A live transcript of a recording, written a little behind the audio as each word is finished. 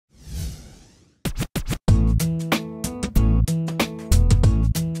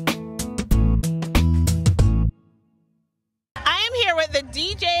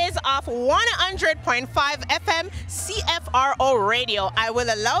of 100.5 FM CFRO radio. I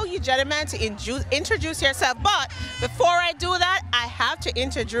will allow you gentlemen to introduce yourself, but before I do that, I have to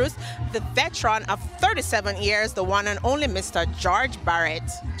introduce the veteran of 37 years, the one and only Mr. George Barrett.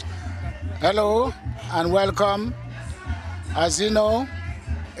 Hello and welcome. As you know,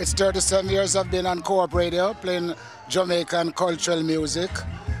 it's 37 years I've been on Co-op Radio playing Jamaican cultural music,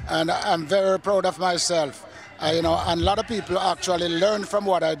 and I'm very proud of myself. And a lot of people actually learn from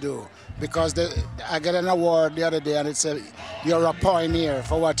what I do, because I get an award the other day and it said, you're a pioneer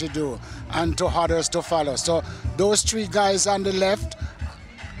for what you do, and to others to follow. So those three guys on the left,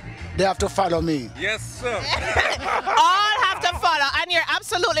 they have to follow me. Yes, sir. All have to follow, and you're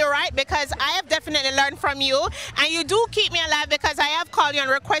absolutely right, because I have definitely learned from you, and you do keep me alive, because I have called you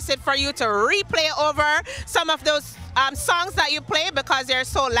and requested for you to replay over some of those songs that you play, because they're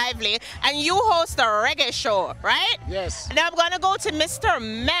so lively. And you host a reggae show, right? Yes. Now I'm going to go to Mr.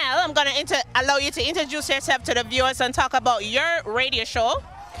 Mel. I'm going to allow you to introduce yourself to the viewers and talk about your radio show.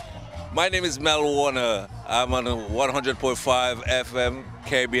 My name is Mel Warner. I'm on 100.5 FM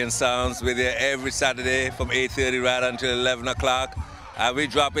Caribbean Sounds with you every Saturday from 8:30 right until 11 o'clock. And we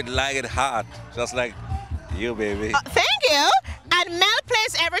drop it like it hot, just like you, baby. Thank you. And Mel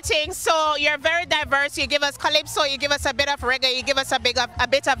plays everything, so you're very diverse. You give us calypso, you give us a bit of reggae, you give us a bit of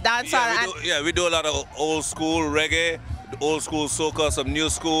dancehall. We do a lot of old school reggae, old school soca, some new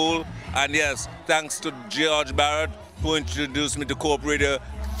school. And yes, thanks to George Barrett, who introduced me to Co-op Radio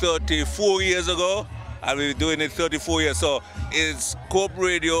 34 years ago, and we've been doing it 34 years. So it's Co-op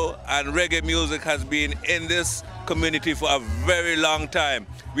Radio and reggae music has been in this community for a very long time.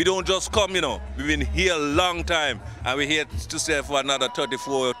 We don't just come, we've been here a long time, and we're here to stay for another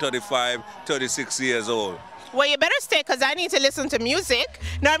 34, 35, 36 years old. Well, you better stay, because I need to listen to music.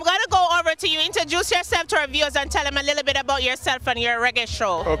 Now I'm going to go over to you. Introduce yourself to our viewers and tell them a little bit about yourself and your reggae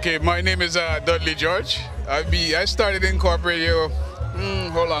show. Okay, my name is Dudley George. I started in Co-op Radio,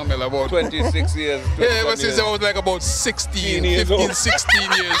 how long, Mel? About 26 years. Yeah, ever since I was like about 16 years old,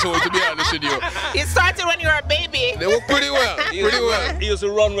 to be honest with you. You started when you were a baby. They were pretty well, He used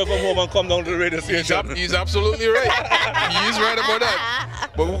to run away from home and come down to the radio station. He's absolutely right. He's right about that.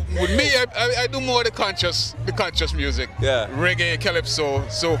 But with me, I do more the conscious music. Yeah. Reggae, calypso,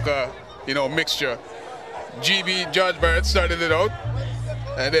 soca, mixture. GB, George Barrett started it out.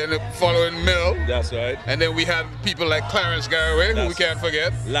 And then following Mill. That's right. And then we had people like Clarence Garraway, who we can't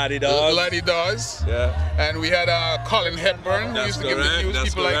forget. Laddie Dawes. Laddie Dawes. Yeah. And we had Colin Hepburn, who used to give the news,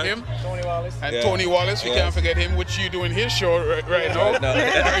 people like him. Tony Wallace. And Tony Wallace, we can't forget him, which you doing his show right now.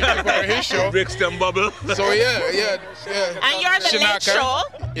 His show. Brixton Bubble. So yeah. And you're the late show.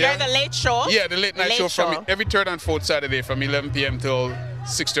 Yeah. You're the late show. Yeah, the late night show from every third and fourth Saturday from 11 p.m. till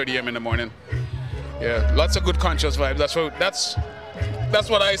 6:30 a.m. in the morning. Yeah, lots of good conscious vibes. That's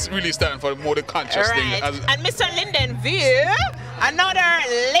what I really stand for, more the conscious thing. And Mr. Lyndon V, another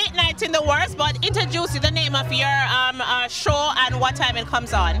late night in the works, but introduce the name of your show and what time it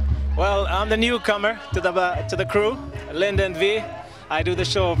comes on. Well, I'm the newcomer to the crew, Lyndon V. I do the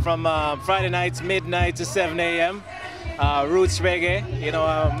show from Friday nights, midnight to 7 a.m. Roots Reggae,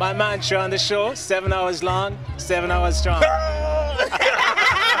 my mantra on the show, 7 hours long, 7 hours strong.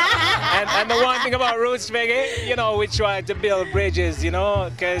 And the one thing about Roots Reggae, we try to build bridges,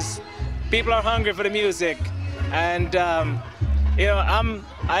 because people are hungry for the music. And, I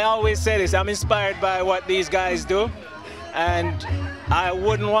always say this, I'm inspired by what these guys do. And I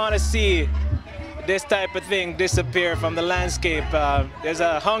wouldn't want to see this type of thing disappear from the landscape. There's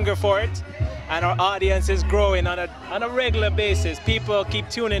a hunger for it, and our audience is growing on a regular basis. People keep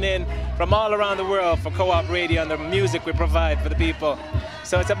tuning in from all around the world for Co-op Radio and the music we provide for the people.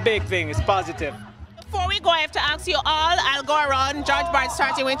 So it's a big thing, it's positive. Before we go, I have to ask you all, I'll go around, George Barrett,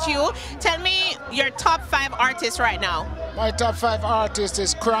 starting with you. Tell me your top 5 artists right now. My top 5 artists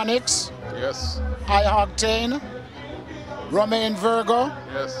is Chronix. Yes. High Octane. Romain Virgo.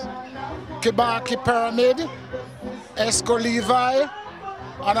 Yes. Kibaki Pyramid. Esco Levi.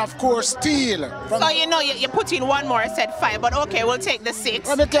 And of course, Steel. So you put in one more, I said 5, but okay, we'll take the 6.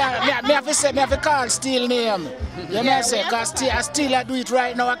 Well, me have to call Steel name. You know say, because Steel I do it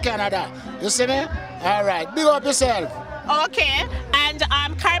right now in Canada. You see me? All right, big up yourself. Okay, and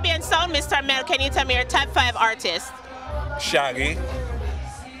Caribbean Sound, Mr. Mel, can you tell me your top 5 artists? Shaggy,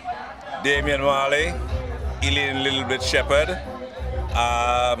 Damian Marley, Eileen Little Bit Shepherd,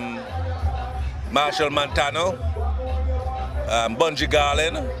 Marshall Montano, Bungie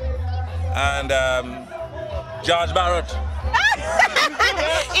Garlin, and George Barrett.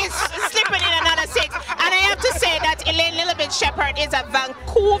 It's slipping in another 6. And I have to say that Elaine Little Bit Shepherd is a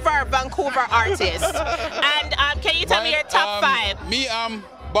Vancouver artist. And can you tell me your top 5? Me,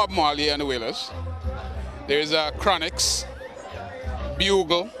 Bob Marley and the Wailers. There's Chronics,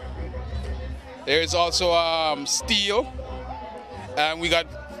 Bugle. There is also Steel. And we got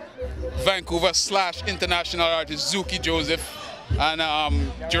Vancouver / international artist Zuki Joseph and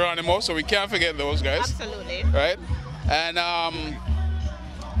Geronimo, so we can't forget those guys. Absolutely. Right? And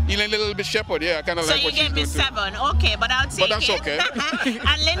Elaine Little Bit Shepherd, yeah, I kind of like what she's doing. So you gave me 7, okay, but I'll take it. But that's okay.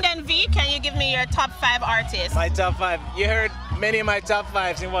 And Lyndon V, can you give me your top 5 artists? My top 5. You heard many of my top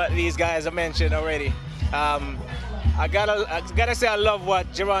 5s in what these guys have mentioned already. I gotta say I love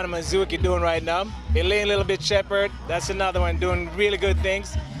what Geronimo and Zuki doing right now. Elaine Little Bit Shepherd, that's another one doing really good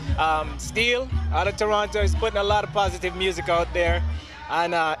things. Steel out of Toronto is putting a lot of positive music out there.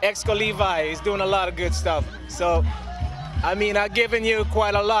 And Exco Levi is doing a lot of good stuff. So, I mean, I've given you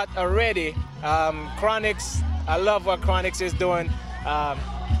quite a lot already. Chronics, I love what Chronics is doing.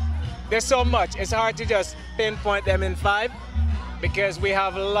 There's so much. It's hard to just pinpoint them in 5 because we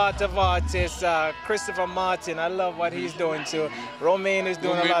have a lot of artists. Christopher Martin, I love what he's doing too. Romaine is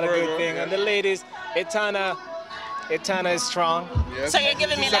doing a lot of good things. And the ladies, Etana is strong. Yes. So you're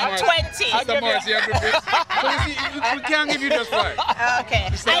giving me like 20. We can't give you just 5. Okay.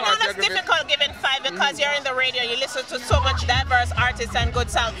 I know it's difficult giving 5 because you're in the radio, you listen to so much diverse artists and good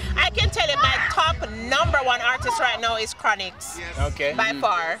songs. I can tell you my top #1 artist right now is Chronics. Yes. Okay. By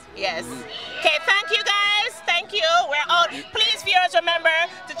far, yes. Okay, thank you guys. Thank you. We're out. Please, viewers, remember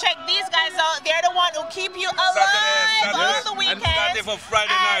to check these guys out. They're the one who keep you alive on the weekends. And Saturday for Friday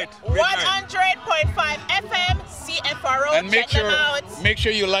night. 100.5 FM. CFRO, and make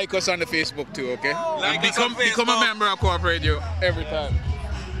sure you like us on the Facebook too, okay? Like and become a member of Co-op Radio every time.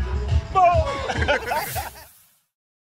 Boom.